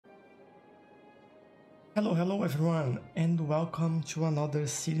Hello everyone, and welcome to another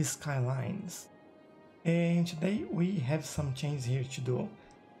Cities Skylines. And today we have some changes here to do.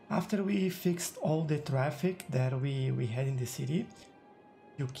 After we fixed all the traffic that we had in the city,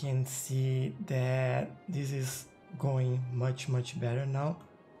 you can see that this is going much better now.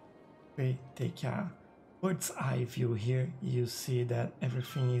 We take a bird's eye view here. You see that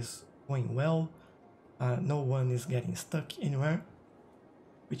everything is going well. No one is getting stuck anywhere,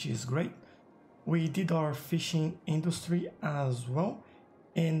 which is great. We did our fishing industry as well,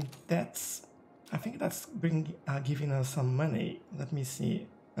 and I think that's giving us some money. Let me see.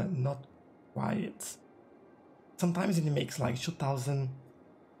 Not quite. Sometimes it makes like 2,000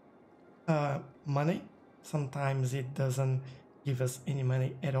 money. Sometimes it doesn't give us any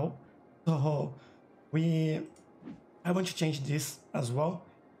money at all. So I want to change this as well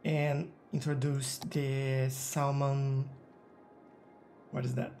and introduce the salmon. What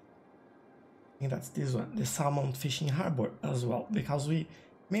is that? I think that's this one, the salmon fishing harbor as well, because we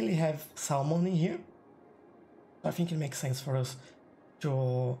mainly have salmon in here. So I think it makes sense for us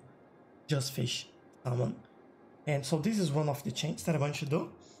to just fish salmon. And so this is one of the changes that I want to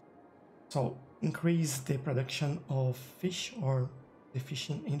do. So increase the production of fish or the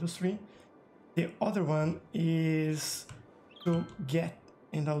fishing industry. The other one is to get,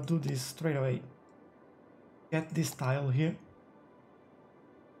 and I'll do this straight away, get this tile here.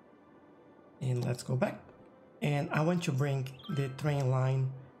 And let's go back. And I want to bring the train line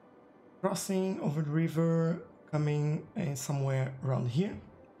crossing over the river, coming in somewhere around here.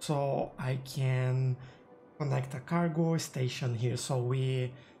 So I can connect a cargo station here, so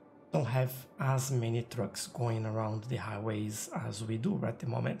we don't have as many trucks going around the highways as we do at the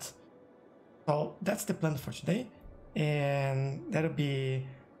moment. So that's the plan for today. And that'll be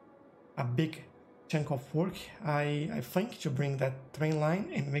a big chunk of work, I think, to bring that train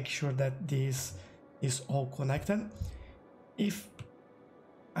line and make sure that this is all connected. If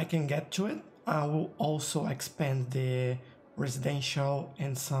I can get to it, I will also expand the residential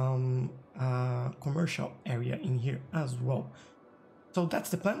and some commercial area in here as well. So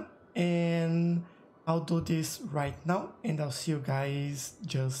that's the plan, and I'll do this right now, and I'll see you guys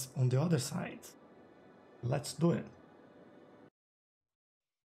just on the other side. Let's do it.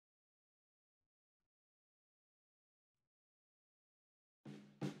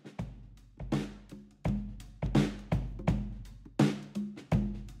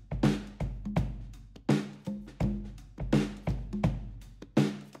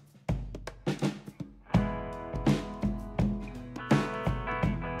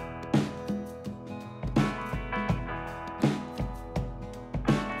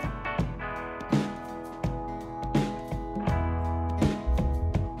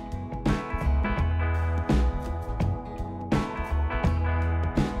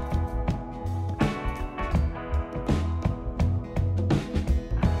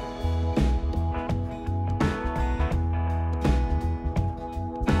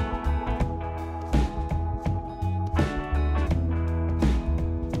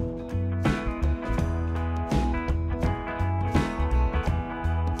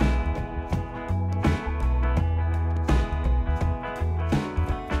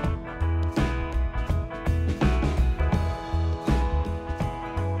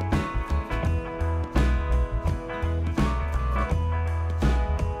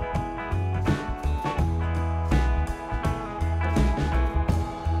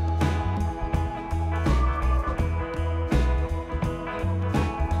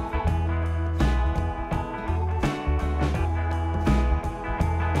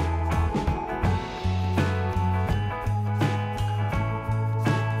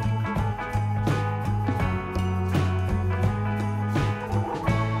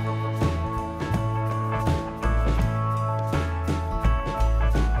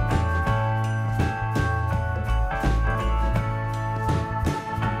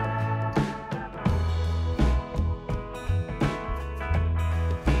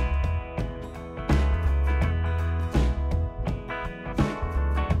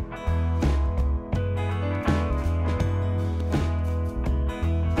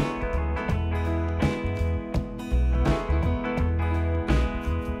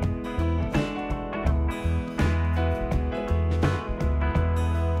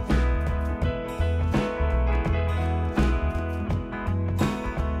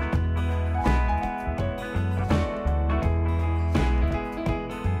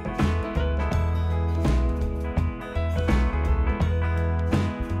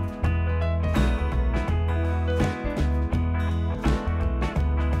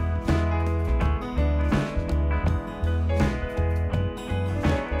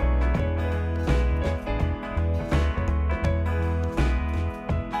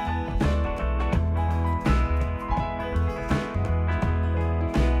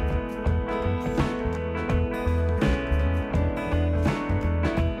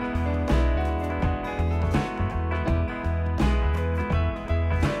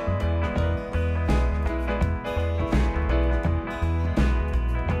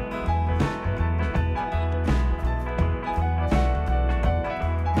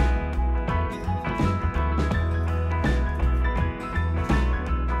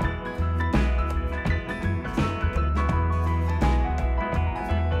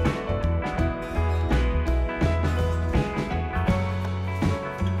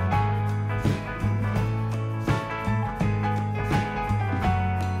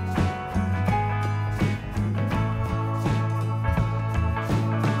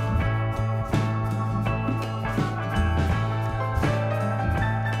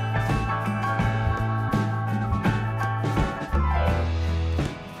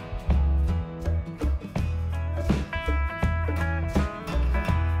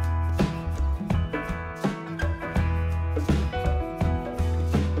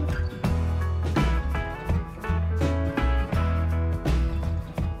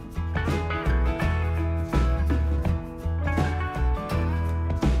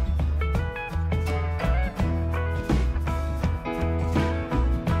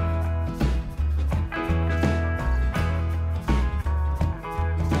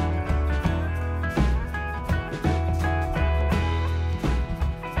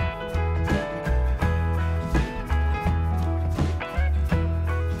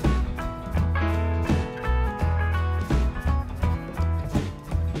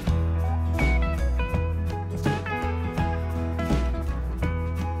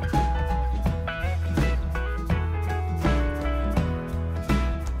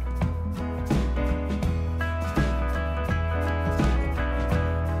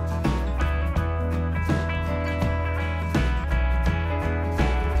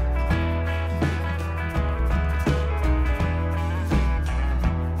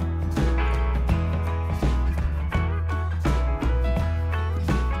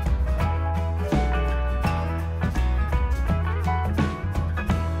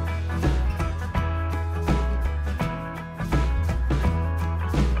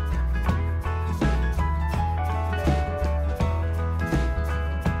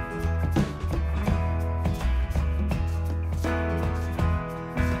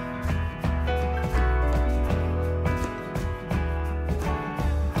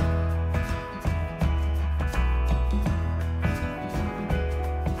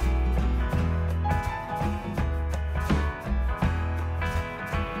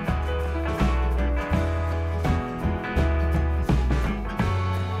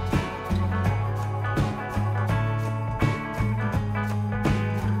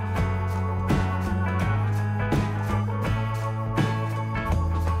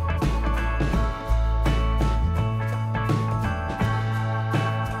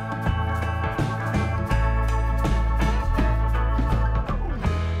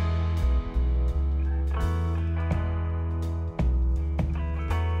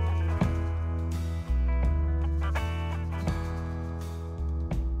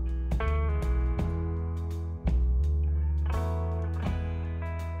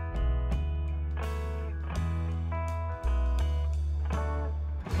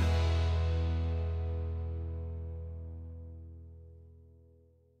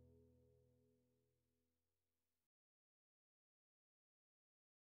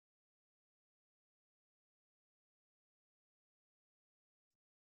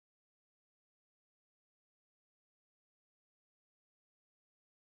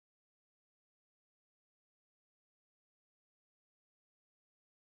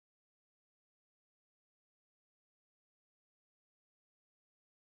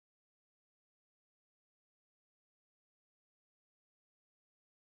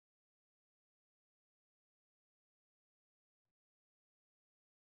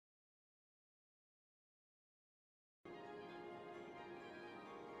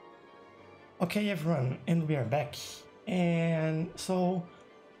 Okay, everyone, and we are back. And so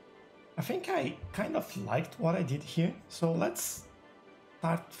I think I kind of liked what I did here. So let's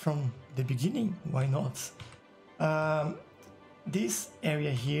start from the beginning. Why not? Um, this area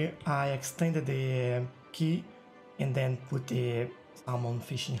here, I extended the key and then put the salmon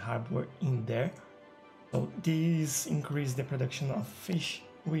fishing harbor in there. So this increased the production of fish,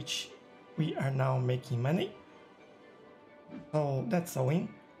 which we are now making money. So that's a win.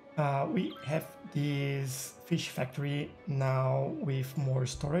 We have this fish factory now with more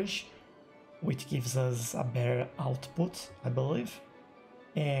storage, which gives us a better output, I believe.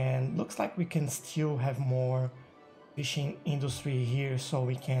 And looks like we can still have more fishing industry here, so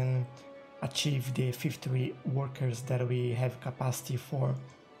we can achieve the 50 workers that we have capacity for.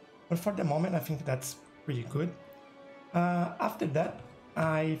 But for the moment, I think that's pretty good. After that,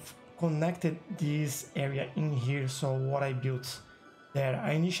 I've connected this area in here. So what I built there,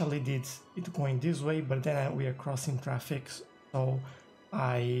 I initially did it going this way, but then we are crossing traffic, so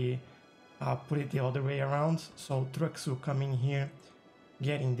I put it the other way around. So trucks will come in here,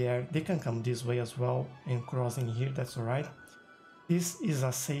 getting there. They can come this way as well and crossing here, that's all right. This is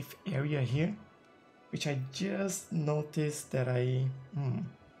a safe area here, which I just noticed that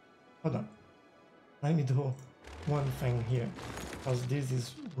hold on. Let me do one thing here, because this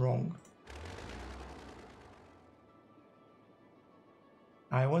is wrong.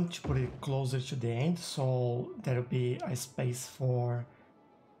 I want to put it closer to the end, so there'll be a space for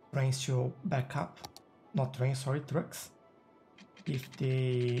trains to back up. Not trains, sorry, trucks. If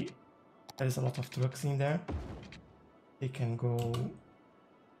there's a lot of trucks in there, they can go,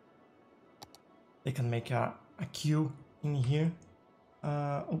 they can make a queue in here.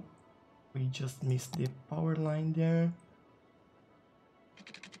 Oh, we just missed the power line there.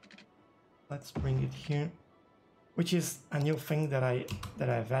 Let's bring it here, which is a new thing that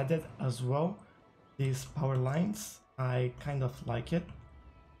I've added as well. These power lines, I kind of like it.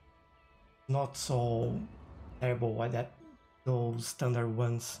 Not so terrible like that. Those standard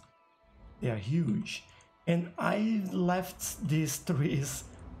ones, they are huge. And I left these trees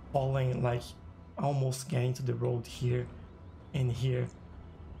falling, like almost getting to the road here and here,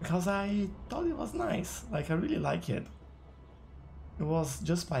 because I thought it was nice. Like, I really like it. It was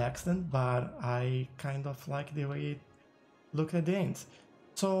just by accident, but I kind of like the way it looked at the end.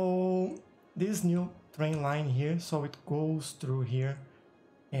 So this new train line here, so it goes through here,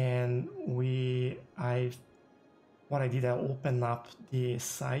 and what I did, I opened up the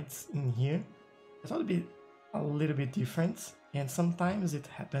sides in here. I thought it'd be a little bit different, and sometimes it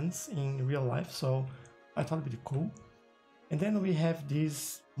happens in real life, so I thought it'd be cool. And then we have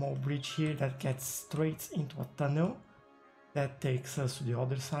this small bridge here that gets straight into a tunnel that takes us to the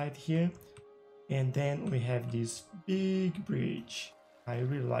other side here. And then we have this big bridge. I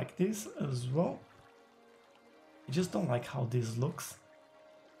really like this as well. I just don't like how this looks.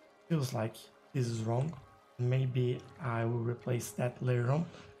 Feels like this is wrong. Maybe I will replace that later on.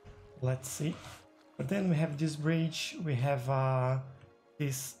 Let's see. But then we have this bridge. We have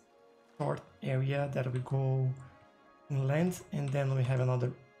this short area that we go inland, and then we have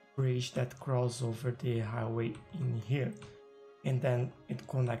another bridge that crosses over the highway in here, and then it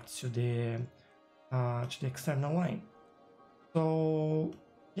connects to the external line. So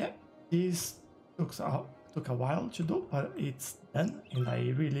yeah, this took a while to do, but it's done, and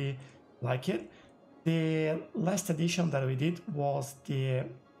I really like it. The last addition that we did was the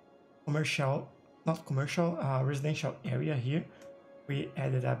residential area here. We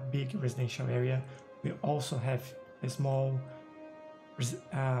added a big residential area. We also have a small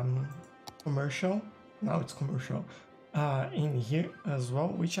commercial, now it's commercial, in here as well,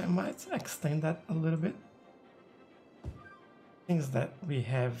 which I might extend that a little bit. Things that we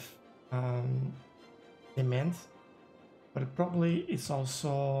have demand, but probably it's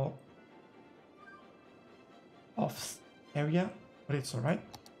also off area, but it's all right.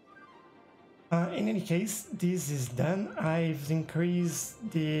 In any case, this is done. I've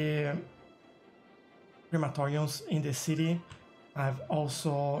increased the crematoriums in the city. I've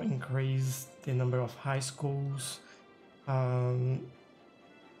also increased the number of high schools.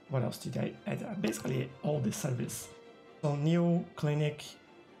 What else did I add? Basically all the service. So new clinic,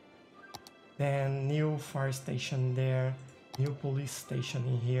 then new fire station there, new police station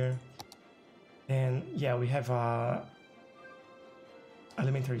in here. And yeah, we have a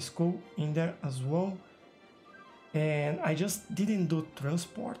elementary school in there as well. And I just didn't do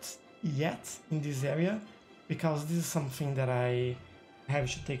transport yet in this area, because this is something that I have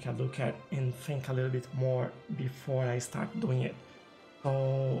to take a look at and think a little bit more before I start doing it.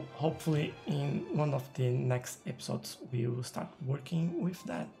 So hopefully in one of the next episodes we will start working with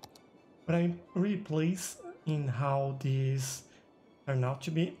that. But I'm really pleased in how this turned out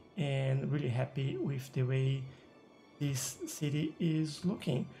to be, and really happy with the way this city is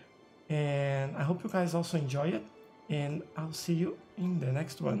looking. And I hope you guys also enjoy it, and I'll see you in the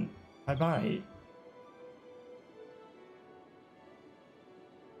next one. Bye bye.